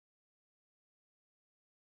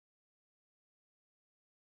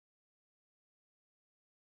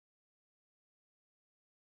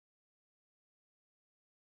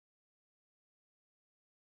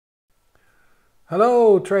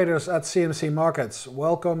Hello traders at CMC Markets.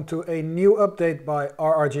 Welcome to a new update by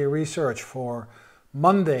RRG Research for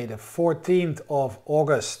Monday the 14th of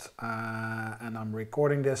August. And I'm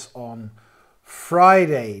recording this on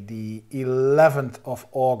Friday the 11th of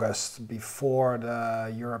August before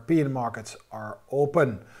the European markets are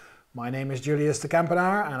open. My name is Julius de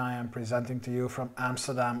Kempenaer and I am presenting to you from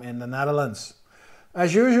Amsterdam in the Netherlands.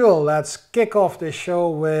 As usual, let's kick off this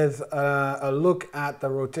show with a look at the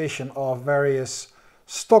rotation of various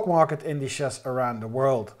stock market indices around the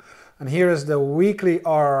world. And here is the weekly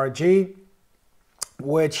RRG,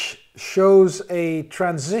 which shows a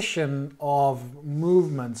transition of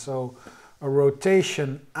movement, so a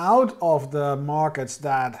rotation out of the markets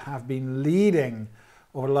that have been leading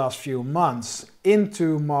over the last few months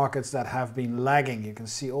into markets that have been lagging. You can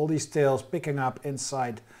see all these tails picking up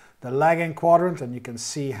inside the lagging quadrant, and you can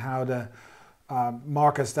see how the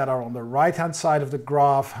markets that are on the right hand side of the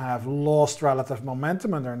graph have lost relative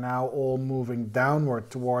momentum and are now all moving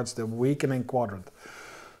downward towards the weakening quadrant.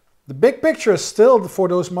 The big picture is still for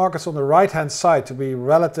those markets on the right hand side to be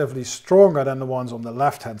relatively stronger than the ones on the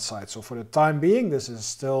left hand side. So for the time being, this is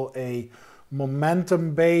still a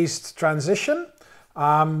momentum based transition,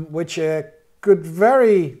 which could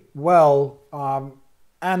very well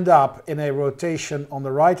end up in a rotation on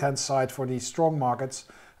the right hand side for these strong markets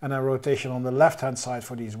and a rotation on the left hand side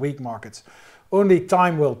for these weak markets. Only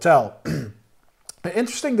time will tell. An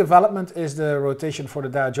interesting development is the rotation for the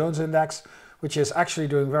Dow Jones index, which is actually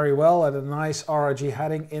doing very well at a nice RRG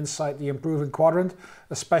heading inside the improving quadrant,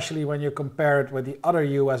 especially when you compare it with the other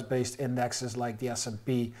US based indexes like the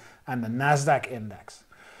S&P and the Nasdaq index.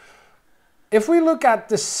 If we look at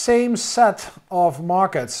the same set of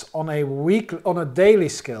markets on a daily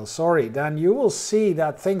scale, then you will see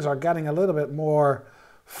that things are getting a little bit more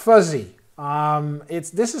fuzzy.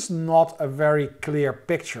 This is not a very clear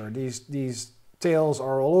picture. These tails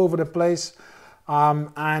are all over the place,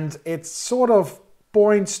 and it sort of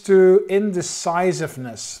points to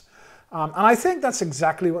indecisiveness. And I think that's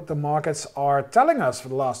exactly what the markets are telling us for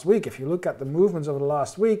the last week. If you look at the movements over the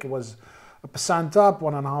last week, it was 1% up,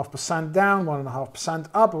 1.5% down, 1.5%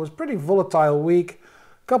 up. It was a pretty volatile week.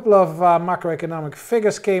 A couple of macroeconomic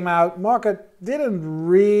figures came out. Market didn't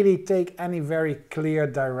really take any very clear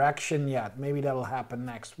direction yet. Maybe that'll happen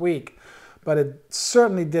next week, but it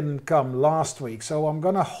certainly didn't come last week. So I'm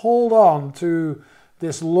going to hold on to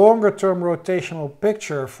this longer term rotational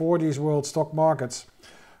picture for these world stock markets,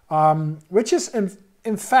 which is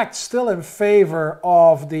in fact still in favor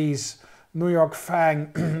of these New York FANG,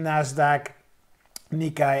 Nasdaq,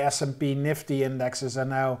 Nikkei, S&P, Nifty indexes, and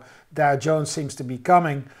now Dow Jones seems to be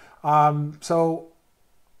coming. So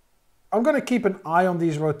I'm going to keep an eye on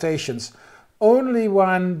these rotations. Only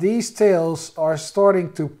when these tails are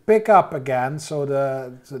starting to pick up again, so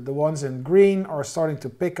the ones in green are starting to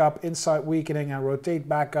pick up inside weakening and rotate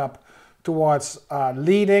back up towards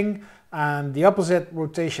leading, and the opposite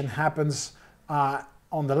rotation happens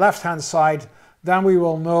on the left hand side, then we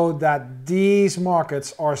will know that these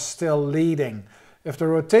markets are still leading. If the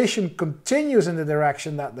rotation continues in the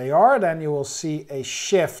direction that they are, then you will see a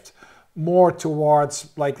shift more towards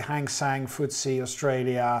like Hang Seng, FTSE,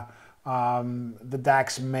 Australia, the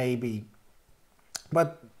DAX maybe.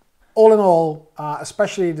 But all in all,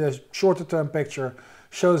 especially the shorter term picture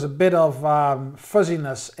shows a bit of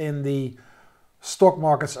fuzziness in the stock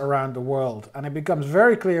markets around the world. And it becomes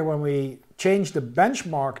very clear when we change the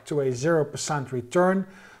benchmark to a 0% return,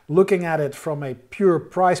 looking at it from a pure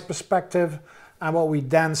price perspective. And what we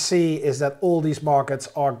then see is that all these markets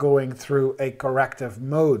are going through a corrective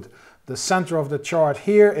mode. The center of the chart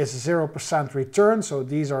here is 0% return. So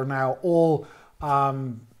these are now all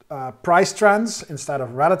price trends instead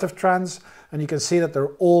of relative trends. And you can see that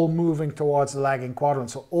they're all moving towards the lagging quadrant.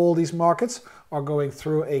 So all these markets are going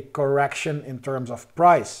through a correction in terms of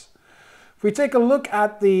price. If we take a look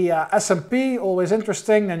at the S&P, always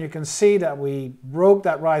interesting, then you can see that we broke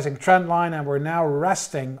that rising trend line and we're now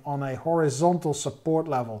resting on a horizontal support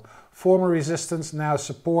level. Former resistance, now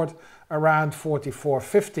support around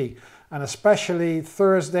 44.50. And especially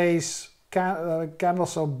Thursday's candle,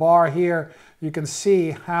 so bar here, you can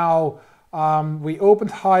see how we opened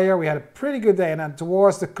higher, we had a pretty good day, and then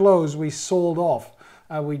towards the close we sold off.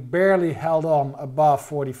 We barely held on above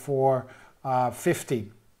 44.50.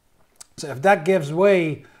 So if that gives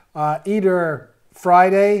way either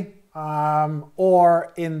Friday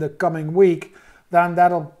or in the coming week, then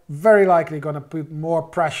that'll very likely going to put more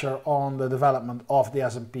pressure on the development of the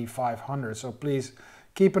S&P 500. So please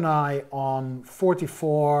keep an eye on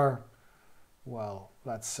 44, well,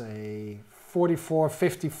 let's say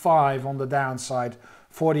 44.55 on the downside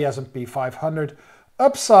for the S&P 500.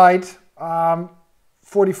 Upside,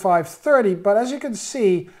 45.30, but as you can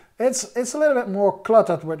see, it's a little bit more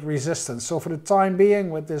cluttered with resistance. So for the time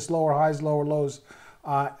being, with this lower highs, lower lows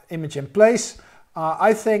image in place,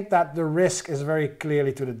 I think that the risk is very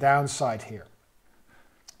clearly to the downside here.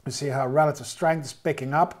 You see how relative strength is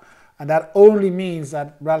picking up, and that only means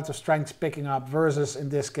that relative strength is picking up versus, in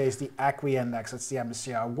this case, the ACWI index, that's the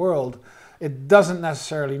MSCI World. It doesn't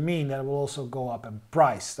necessarily mean that it will also go up in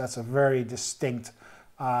price. That's a very distinct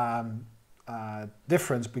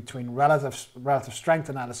difference between relative strength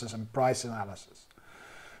analysis and price analysis.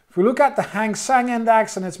 If we look at the Hang Seng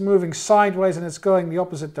index, and it's moving sideways and it's going the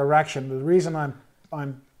opposite direction, the reason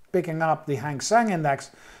I'm picking up the Hang Seng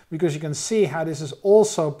index, because you can see how this is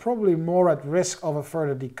also probably more at risk of a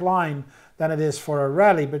further decline than it is for a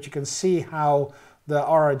rally, but you can see how the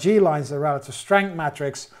RRG lines, the relative strength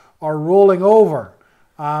metrics, are rolling over,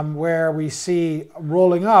 where we see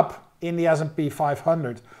rolling up in the S&P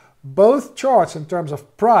 500. Both charts in terms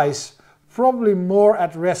of price probably more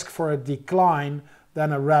at risk for a decline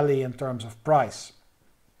than a rally in terms of price.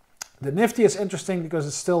 The Nifty is interesting because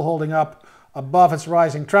it's still holding up above its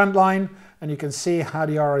rising trend line, and you can see how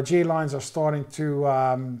the RRG lines are starting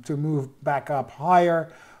to move back up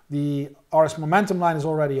higher. The RS momentum line is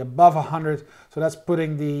already above 100, so that's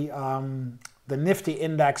putting the Nifty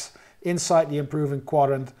index inside the improving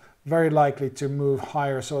quadrant, very likely to move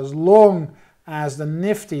higher. So as long as the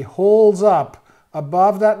Nifty holds up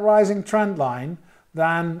above that rising trend line,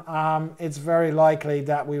 then it's very likely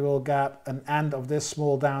that we will get an end of this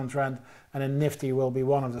small downtrend, and the Nifty will be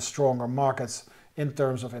one of the stronger markets in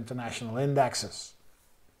terms of international indexes.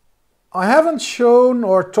 I haven't shown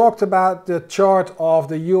or talked about the chart of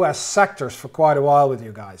the US sectors for quite a while with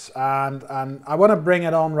you guys, and I want to bring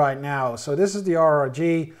it on right now. So this is the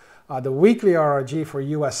RRG, the weekly RRG for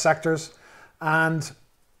US sectors, and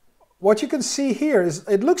what you can see here is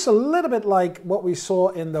it looks a little bit like what we saw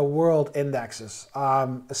in the world indexes. A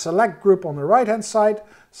select group on the right hand side,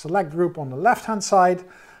 select group on the left hand side,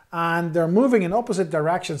 and they're moving in opposite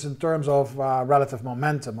directions in terms of relative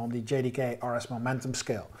momentum on the JDK RS momentum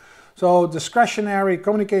scale. So discretionary,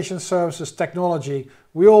 communication services, technology,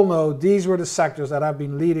 we all know these were the sectors that have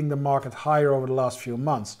been leading the market higher over the last few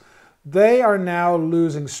months. They are now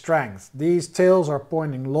losing strength. These tails are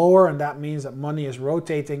pointing lower, and that means that money is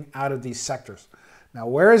rotating out of these sectors. Now,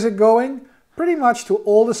 where is it going? Pretty much to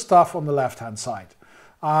all the stuff on the left-hand side.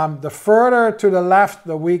 The further to the left,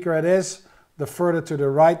 the weaker it is. The further to the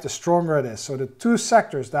right, the stronger it is. So the two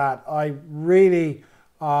sectors that I really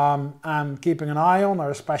am keeping an eye on are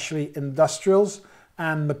especially industrials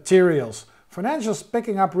and materials. Financials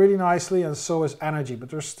picking up really nicely, and so is energy, but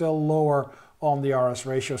they're still lower on the RS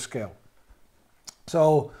ratio scale.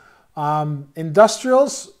 So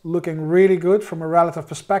industrials looking really good from a relative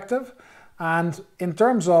perspective, and in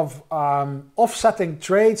terms of offsetting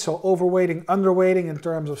trades, so overweighting, underweighting in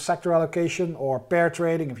terms of sector allocation or pair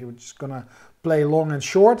trading, if you're just going to play long and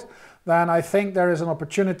short, then I think there is an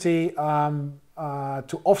opportunity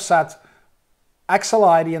to offset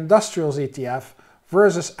XLI, the industrials ETF,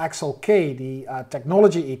 versus XLK, the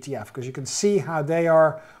technology ETF, because you can see how they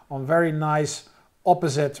are on very nice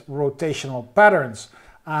opposite rotational patterns.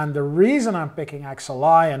 And the reason I'm picking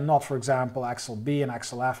XLI and not, for example, XLB and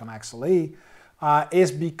XLF and XLE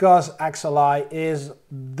is because XLI is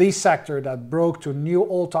the sector that broke to new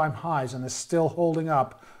all-time highs and is still holding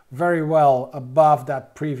up very well above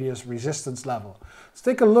that previous resistance level. Let's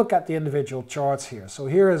take a look at the individual charts here. So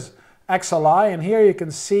here is XLI, and here you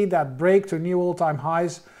can see that break to new all-time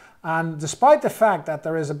highs. And despite the fact that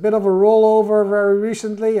there is a bit of a rollover very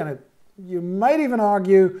recently, and you might even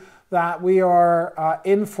argue that we are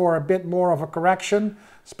in for a bit more of a correction,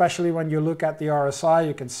 especially when you look at the RSI,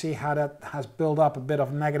 you can see how that has built up a bit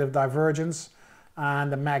of negative divergence,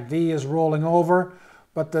 and the MACD is rolling over.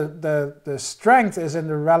 But the strength is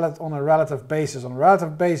in on a relative basis. On a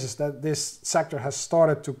relative basis, that this sector has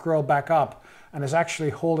started to curl back up and is actually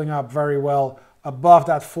holding up very well above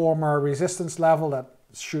that former resistance level that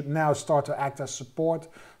should now start to act as support.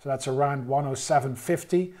 So that's around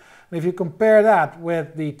 107.50. And if you compare that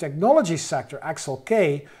with the technology sector,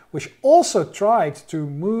 XLK, which also tried to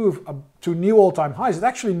move to new all-time highs, it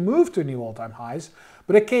actually moved to new all-time highs,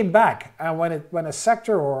 but it came back. And when a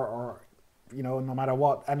sector or you know, no matter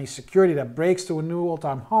what, any security that breaks to a new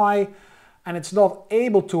all-time high and it's not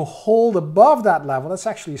able to hold above that level, that's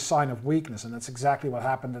actually a sign of weakness, and that's exactly what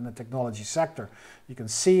happened in the technology sector. You can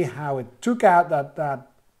see how it took out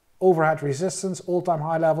that overhead resistance, all-time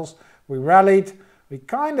high levels. We rallied, we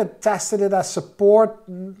kind of tested it as support,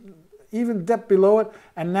 even dipped below it,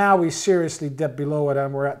 and now we seriously dipped below it,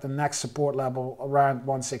 and we're at the next support level around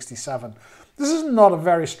 167. This is not a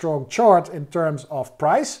very strong chart in terms of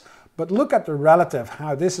price, but look at the relative,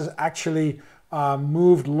 how this has actually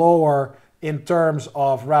moved lower in terms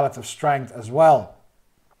of relative strength as well.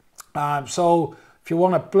 So if you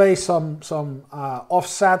want to play some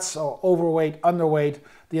offsets or overweight, underweight,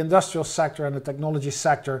 the industrial sector and the technology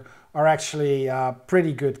sector are actually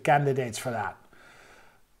pretty good candidates for that.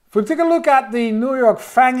 If we take a look at the New York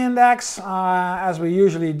FANG index, as we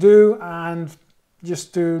usually do, and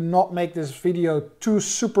just to not make this video too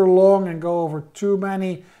super long and go over too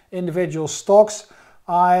many individual stocks,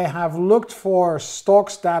 I have looked for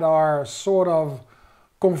stocks that are sort of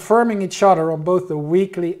confirming each other on both the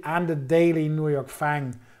weekly and the daily New York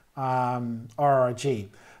FANG RRG.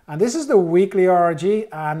 And this is the weekly RRG,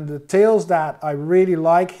 and the tails that I really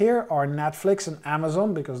like here are Netflix and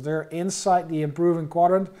Amazon, because they're inside the improving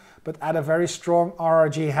quadrant but at a very strong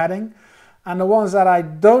RRG heading. And the ones that I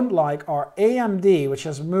don't like are AMD, which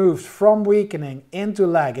has moved from weakening into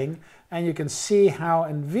lagging, and you can see how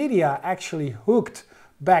Nvidia actually hooked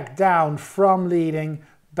back down from leading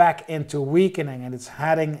back into weakening, and it's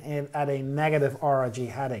heading in at a negative RRG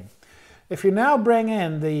heading. If you now bring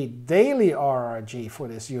in the daily RRG for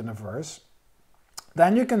this universe,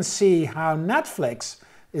 then you can see how Netflix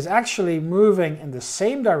is actually moving in the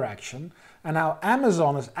same direction, and how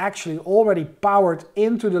Amazon is actually already powered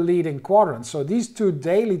into the leading quadrant. So these two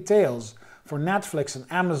daily tails for Netflix and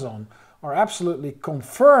Amazon are absolutely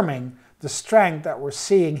confirming the strength that we're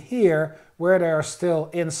seeing here, where they are still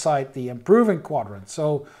inside the improving quadrant.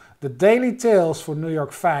 So the daily tails for New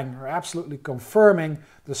York FANG are absolutely confirming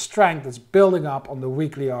the strength that's building up on the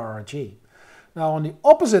weekly RRG. Now on the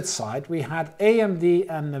opposite side, we had AMD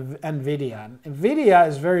and Nvidia. Nvidia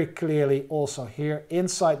is very clearly also here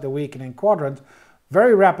inside the weakening quadrant,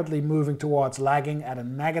 very rapidly moving towards lagging at a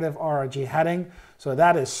negative RRG heading. So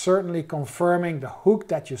that is certainly confirming the hook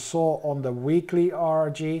that you saw on the weekly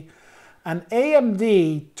RRG. And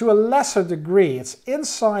AMD, to a lesser degree, it's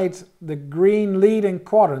inside the green leading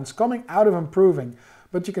quadrants, coming out of improving.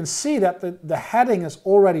 But you can see that the heading is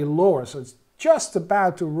already lower, so it's just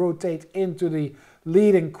about to rotate into the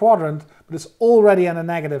leading quadrant, but it's already in a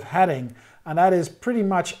negative heading. And that is pretty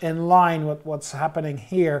much in line with what's happening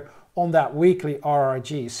here on that weekly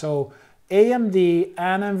RRG. So AMD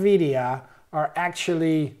and Nvidia are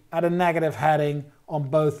actually at a negative heading on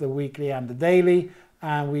both the weekly and the daily.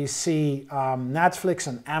 And we see Netflix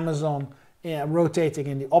and Amazon rotating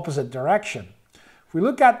in the opposite direction. If we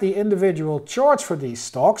look at the individual charts for these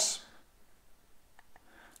stocks,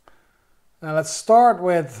 now let's start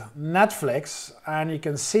with Netflix, and you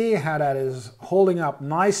can see how that is holding up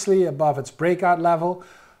nicely above its breakout level.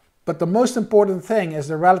 But the most important thing is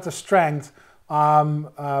the relative strength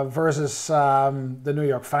versus the New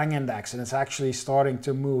York FANG index, and it's actually starting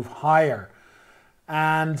to move higher.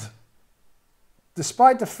 And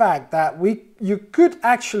despite the fact that you could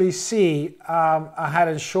actually see a head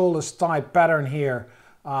and shoulders type pattern here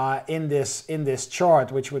in this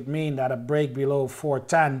chart, which would mean that a break below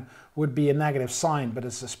 410 would be a negative sign, but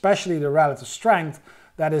it's especially the relative strength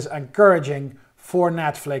that is encouraging for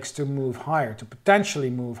Netflix to move higher, to potentially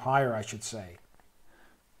move higher, I should say.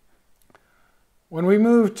 When we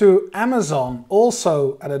move to Amazon,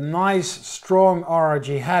 also at a nice strong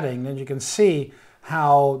RRG heading, then you can see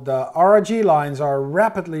how the RRG lines are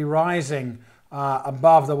rapidly rising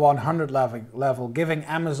above the 100 level, giving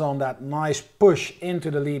Amazon that nice push into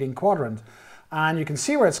the leading quadrant. And you can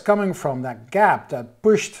see where it's coming from, that gap that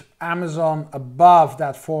pushed Amazon above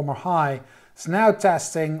that former high. It's now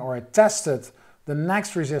testing, or it tested, the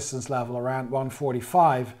next resistance level around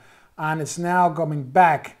 145, and it's now coming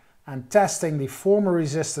back and testing the former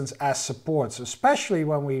resistance as support. So especially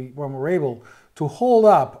when we're able to hold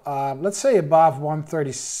up, let's say above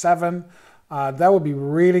 137, that would be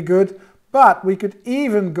really good. But we could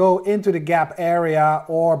even go into the gap area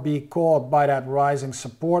or be caught by that rising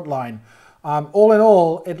support line. All in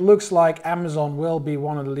all, it looks like Amazon will be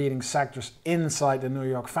one of the leading sectors inside the New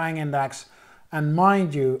York FANG index. And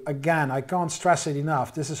mind you, again, I can't stress it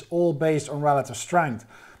enough, this is all based on relative strength.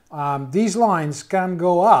 These lines can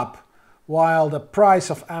go up while the price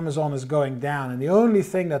of Amazon is going down. And the only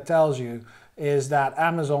thing that tells you is that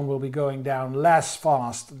Amazon will be going down less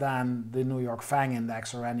fast than the New York FANG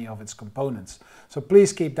index or any of its components. So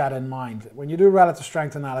please keep that in mind. When you do relative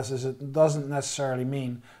strength analysis, it doesn't necessarily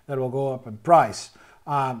mean that it will go up in price.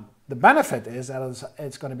 The benefit is that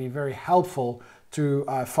it's going to be very helpful to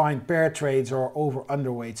find pair trades or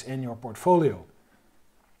over-underweights in your portfolio.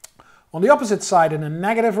 On the opposite side, in the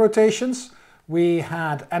negative rotations, we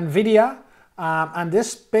had Nvidia. And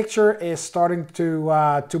this picture is starting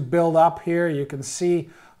to build up here. You can see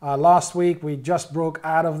last week we just broke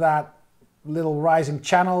out of that little rising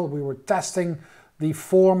channel. We were testing the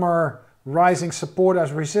former rising support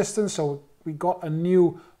as resistance, so we got a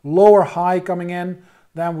new lower high coming in.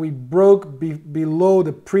 Then we broke below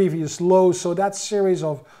the previous low, so that series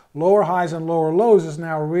of lower highs and lower lows is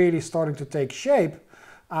now really starting to take shape.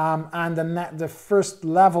 And the first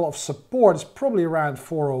level of support is probably around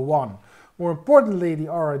 401. More importantly, the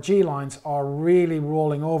RRG lines are really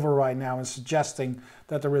rolling over right now and suggesting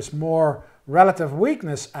that there is more relative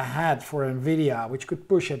weakness ahead for NVIDIA, which could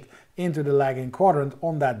push it into the lagging quadrant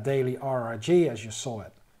on that daily RRG as you saw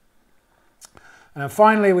it. And then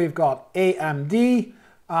finally, we've got AMD,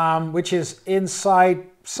 which is inside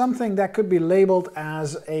something that could be labeled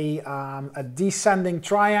as a descending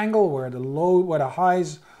triangle where the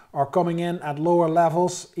highs are coming in at lower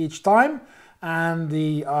levels each time, and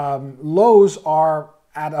the lows are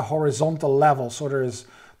at a horizontal level. So there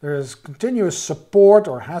is continuous support,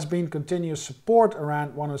 or has been continuous support,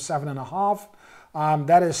 around 107.5.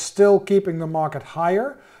 That is still keeping the market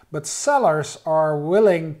higher, but sellers are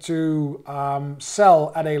willing to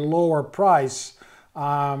sell at a lower price,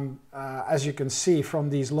 as you can see from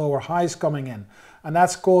these lower highs coming in, and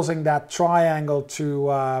that's causing that triangle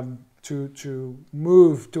to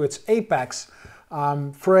move to its apex.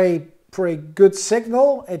 For a good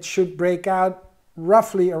signal, it should break out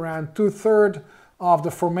roughly around 2/3 of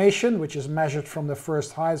the formation, which is measured from the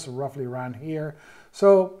first high, so roughly around here.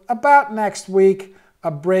 So about next week,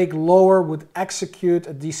 a break lower would execute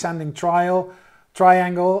a descending triangle,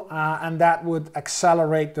 and that would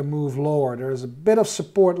accelerate the move lower. There is a bit of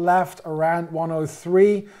support left around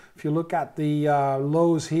 103. If you look at the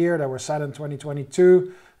lows here that were set in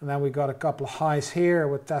 2022, and then we got a couple of highs here,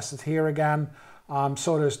 we tested here again.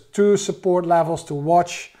 So there's two support levels to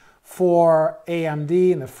watch for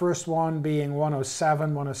AMD, and the first one being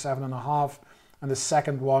 107, 107.5, and the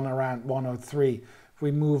second one around 103. If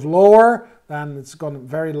we move lower, then it's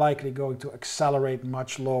very likely going to accelerate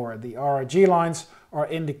much lower. The RRG lines are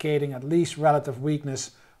indicating at least relative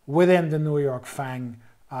weakness within the New York FANG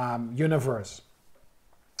universe.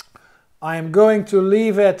 I am going to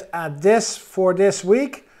leave it at this for this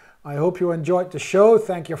week. I hope you enjoyed the show.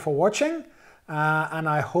 Thank you for watching. And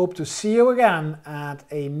I hope to see you again at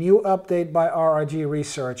a new update by RRG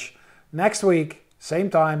Research next week, same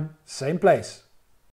time, same place.